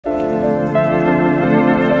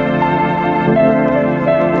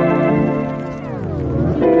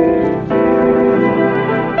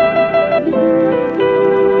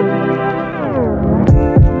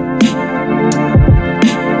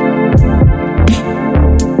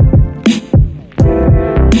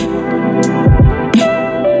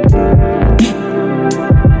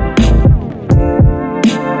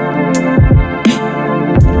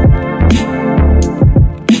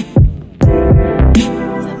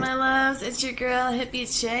it's your girl Hippy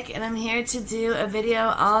Chick, and I'm here to do a video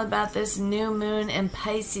all about this new moon in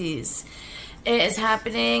Pisces. It is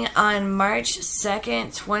happening on March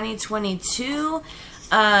 2nd, 2022,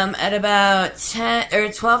 at about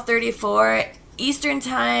 12:34 Eastern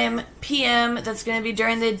Time PM. That's going to be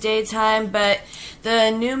during the daytime, but the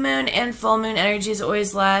new moon and full moon energies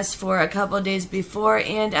always last for a couple of days before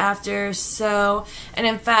and after. So, and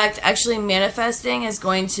in fact, actually manifesting is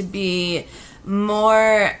going to be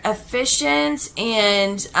more efficient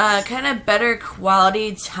and kind of better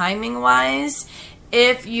quality timing wise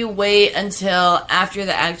if you wait until after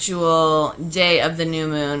the actual day of the new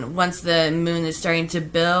moon. Once the moon is starting to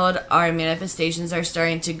build, our manifestations are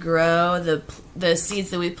starting to grow, the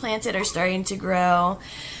seeds that we planted are starting to grow,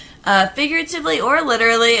 figuratively or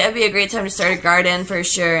literally. It'd be a great time to start a garden for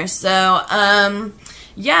sure. So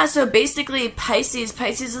yeah, so basically Pisces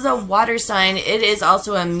is a water sign. It is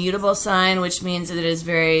also a mutable sign, which means that it is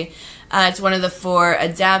very, it's one of the 4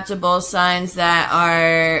 adaptable signs that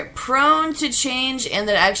are prone to change and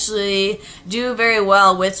that actually do very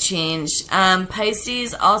well with change.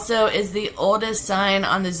 Pisces also is the oldest sign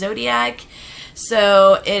on the zodiac.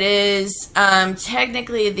 So it is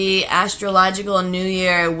technically the astrological new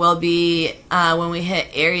year will be when we hit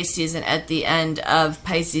Aries season at the end of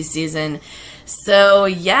Pisces season. So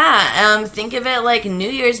yeah, think of it like New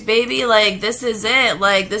Year's, baby. Like, this is it.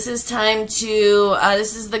 Like, this is time to,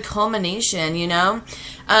 this is the culmination, you know?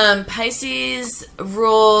 Pisces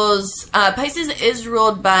is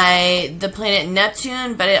ruled by the planet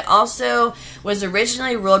Neptune, but it also was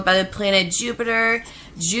originally ruled by the planet Jupiter.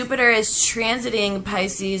 Jupiter is transiting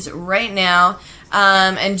Pisces right now.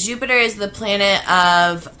 And Jupiter is the planet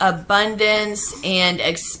of abundance and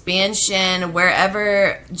expansion.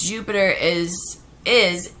 Wherever Jupiter is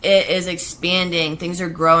it is expanding. Things are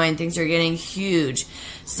growing. Things are getting huge.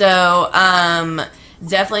 So,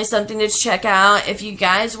 definitely something to check out. If you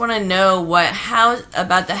guys want to know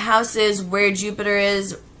about the houses where Jupiter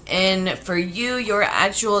is in for you, your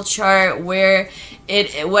actual chart,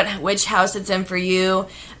 which house it's in for you,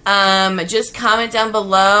 just comment down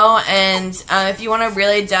below. And if you want to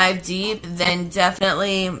really dive deep, then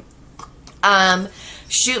definitely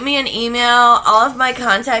shoot me an email. All of my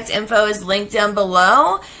contact info is linked down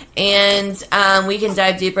below, and we can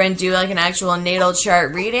dive deeper and do like an actual natal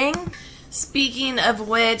chart reading. Speaking of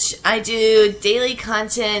which, I do daily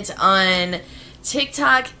content on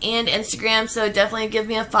TikTok and Instagram, so definitely give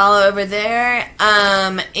me a follow over there.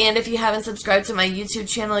 And if you haven't subscribed to my YouTube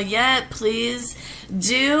channel yet, please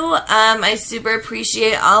do. I super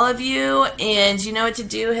appreciate all of you, and you know what to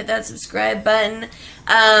do. Hit that subscribe button.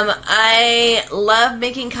 I love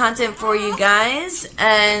making content for you guys,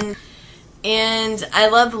 and I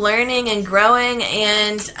love learning and growing,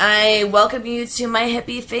 and I welcome you to my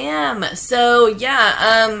hippie fam. So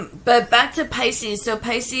yeah, but back to Pisces. So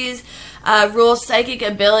Pisces rules psychic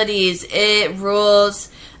abilities. It rules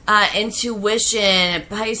intuition.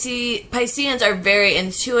 Pisceans are very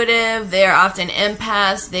intuitive. They are often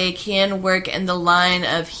empaths. They can work in the line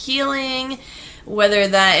of healing, whether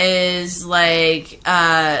that is like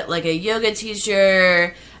a yoga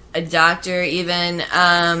teacher, a doctor, even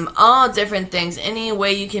all different things. Any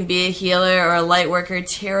way you can be a healer or a light worker.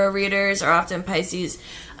 Tarot readers are often Pisces.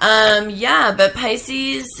 Yeah, but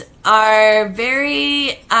Pisces are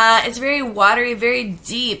very, it's very watery, very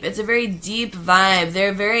deep. It's a very deep vibe.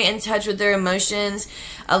 They're very in touch with their emotions.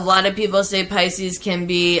 A lot of people say Pisces can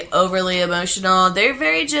be overly emotional. They're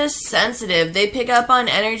very just sensitive. They pick up on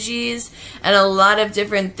energies and a lot of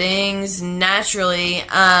different things naturally.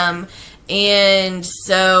 And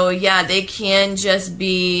so, yeah, they can just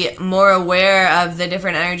be more aware of the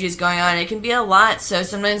different energies going on. It can be a lot. So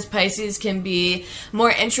sometimes Pisces can be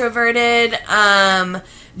more introverted,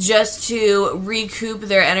 just to recoup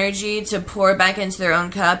their energy, to pour back into their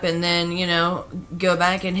own cup, and then, you know, go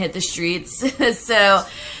back and hit the streets. So,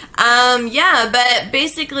 yeah, but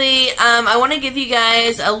basically, I want to give you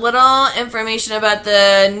guys a little information about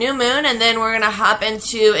the new moon, and then we're going to hop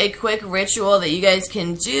into a quick ritual that you guys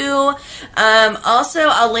can do. Also,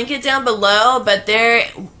 I'll link it down below, but there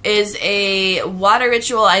is a water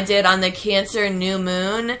ritual I did on the Cancer new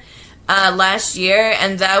moon last year,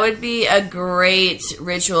 and that would be a great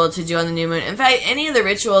ritual to do on the new moon. In fact, any of the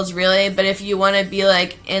rituals really, but if you want to be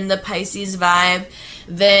like in the Pisces vibe,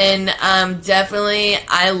 then definitely,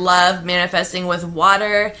 I love manifesting with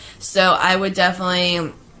water, so I would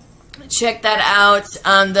definitely check that out.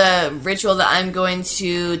 The ritual that I'm going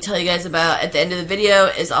to tell you guys about at the end of the video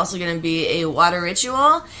is also going to be a water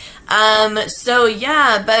ritual. So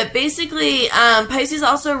yeah, but basically, Pisces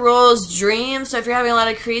also rules dreams. So if you're having a lot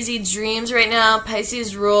of crazy dreams right now,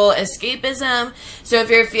 Pisces rule escapism. So if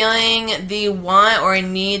you're feeling the want or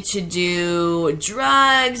need to do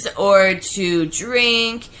drugs or to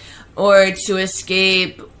drink or to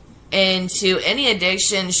escape into any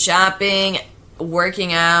addiction, shopping,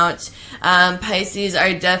 working out, Pisces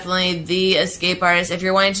are definitely the escape artist. If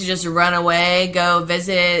you're wanting to just run away, go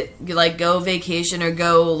visit, like go vacation or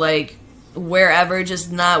go like wherever, just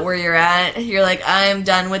not where you're at. You're like, I'm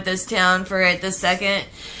done with this town for right this second.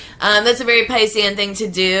 That's a very Piscean thing to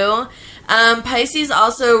do. Pisces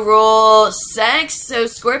also rule sex. So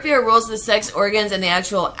Scorpio rules the sex organs and the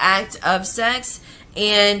actual act of sex.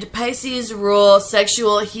 And Pisces rule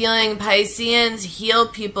sexual healing. Pisceans heal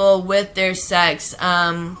people with their sex.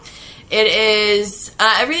 It is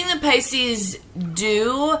everything that Pisces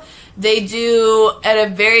do, they do at a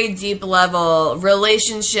very deep level.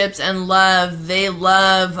 Relationships and love, they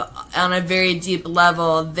love on a very deep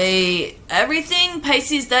level. Everything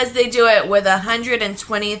Pisces does, they do it with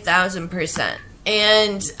 120,000%.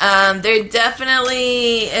 And they're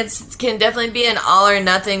definitely, can definitely be an all or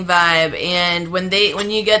nothing vibe. And when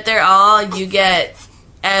you get their all, you get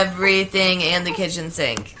everything and the kitchen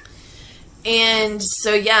sink. And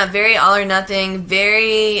so yeah, very all or nothing.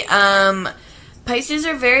 Very Pisces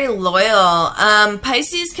are very loyal.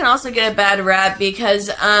 Pisces can also get a bad rap because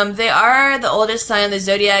they are the oldest sign of the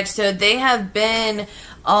zodiac, so they have been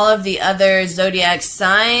all of the other zodiac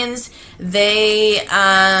signs. They,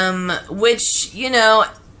 which, you know,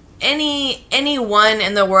 anyone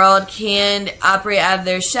in the world can operate out of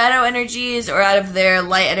their shadow energies or out of their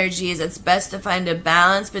light energies. It's best to find a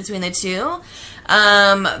balance between the two.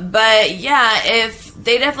 But yeah, if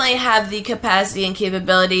they definitely have the capacity and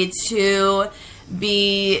capability to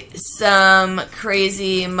be some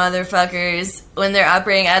crazy motherfuckers when they're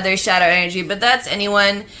operating out of their shadow energy, but that's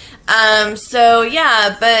anyone. So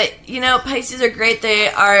yeah, but you know, Pisces are great. They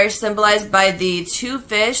are symbolized by the two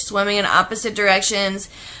fish swimming in opposite directions.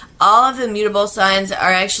 All of the mutable signs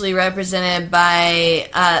are actually represented by,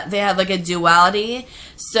 they have like a duality.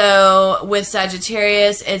 So with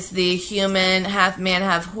Sagittarius, it's the human, half man,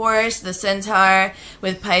 half horse, the centaur.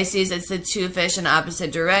 With Pisces, it's the two fish in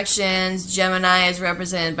opposite directions. Gemini is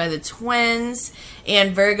represented by the twins.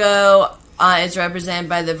 And Virgo is represented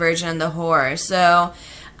by the virgin and the whore. So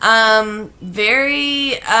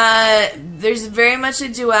there's very much a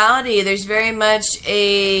duality. There's very much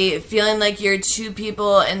a feeling like you're two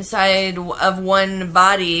people inside of one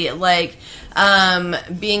body, like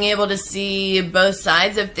being able to see both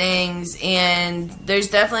sides of things. And there's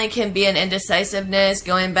definitely can be an indecisiveness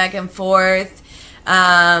going back and forth.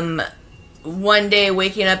 One day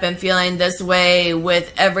waking up and feeling this way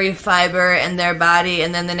with every fiber in their body,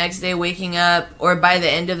 and then the next day waking up, or by the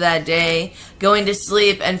end of that day, going to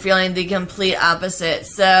sleep and feeling the complete opposite.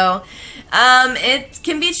 So it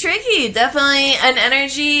can be tricky. Definitely an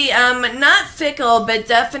energy, not fickle, but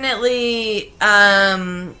definitely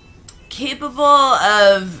capable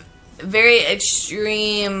of a very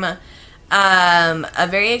extreme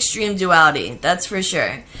duality. That's for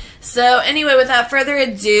sure. So anyway, without further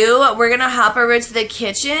ado, we're going to hop over to the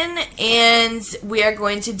kitchen and we are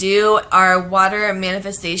going to do our water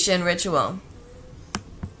manifestation ritual.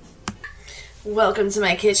 Welcome to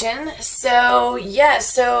my kitchen. So yeah,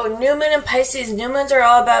 so new moon in Pisces. New moons are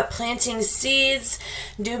all about planting seeds,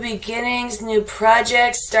 new beginnings, new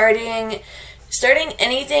projects, starting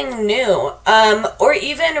anything new, or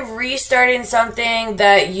even restarting something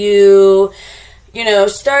that you know,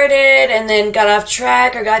 started and then got off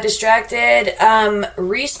track or got distracted.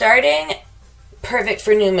 Restarting, perfect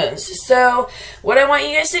for new moons. So what I want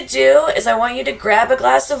you guys to do is I want you to grab a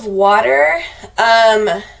glass of water.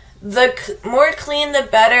 The more clean, the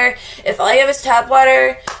better. If all you have is tap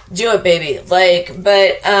water, do it, baby.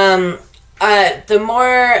 The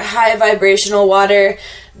more high vibrational water,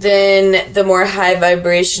 then the more high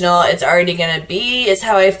vibrational it's already going to be, is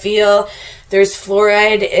how I feel. There's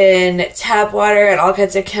fluoride in tap water and all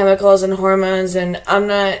kinds of chemicals and hormones, and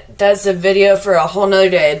that's a video for a whole nother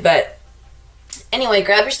day. But anyway,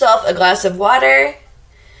 grab yourself a glass of water,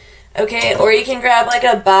 okay? Or you can grab like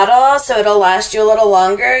a bottle so it'll last you a little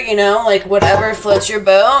longer, you know, like whatever floats your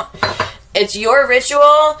boat. It's your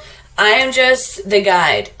ritual. I am just the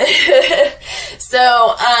guide.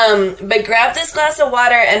 So, but grab this glass of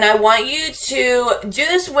water, and I want you to do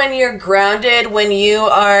this when you're grounded, when you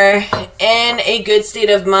are in a good state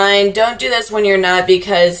of mind. Don't do this when you're not,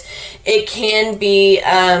 because it can be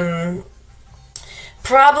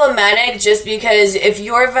problematic just because if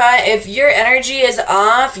your energy is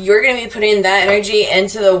off, you're going to be putting that energy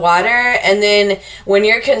into the water, and then when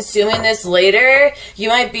you're consuming this later, you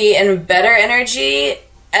might be in better energy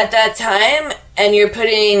at that time, and you're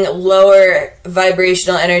putting lower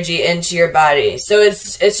vibrational energy into your body. So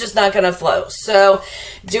it's just not going to flow. So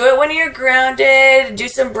do it when you're grounded, do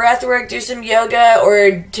some breath work, do some yoga,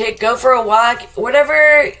 or go for a walk,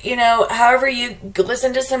 whatever, you know, however you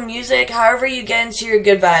listen to some music, however you get into your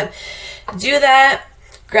good vibe. Do that.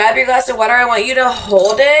 Grab your glass of water. I want you to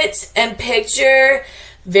hold it and picture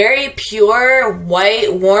very pure,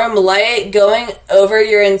 white, warm light going over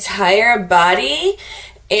your entire body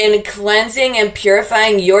and cleansing and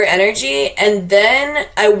purifying your energy. And then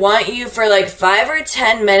I want you for like 5 or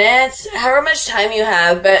 10 minutes, however much time you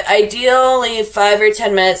have, but ideally 5 or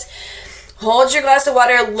 10 minutes, hold your glass of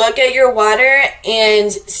water, look at your water, and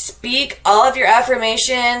speak all of your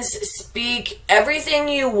affirmations, speak everything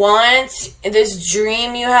you want, this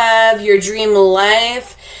dream you have, your dream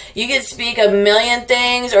life. You can speak a million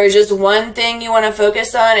things or just one thing you want to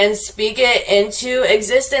focus on and speak it into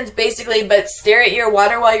existence, basically, but stare at your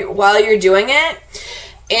water while you're doing it.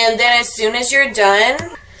 And then as soon as you're done,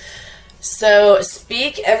 so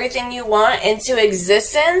speak everything you want into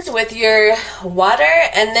existence with your water.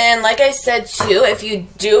 And then, like I said too, if you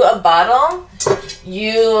do a bottle,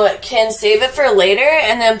 you can save it for later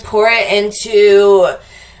and then pour it into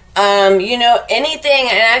you know, anything.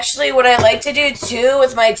 And actually what I like to do too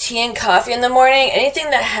with my tea and coffee in the morning, anything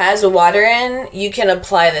that has water in, you can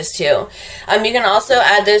apply this to. You can also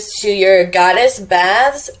add this to your goddess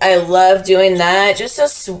baths. I love doing that. Just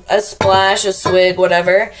a splash, a swig,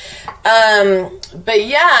 whatever. But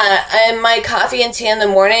yeah, my coffee and tea in the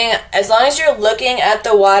morning, as long as you're looking at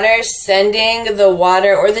the water, sending the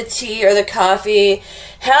water or the tea or the coffee.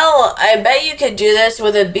 Hell, I bet you could do this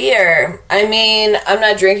with a beer. I mean, I'm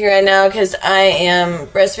not drinking right now because I am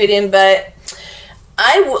breastfeeding, but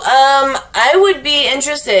I would be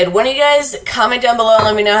interested. One of you guys comment down below and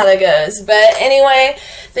let me know how that goes. But anyway,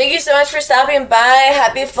 thank you so much for stopping by.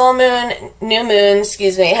 Happy full moon, new moon,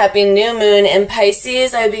 excuse me. Happy new moon in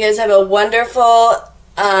Pisces. I hope you guys have a wonderful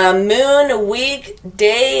moon, week,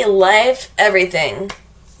 day, life, everything.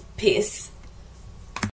 Peace.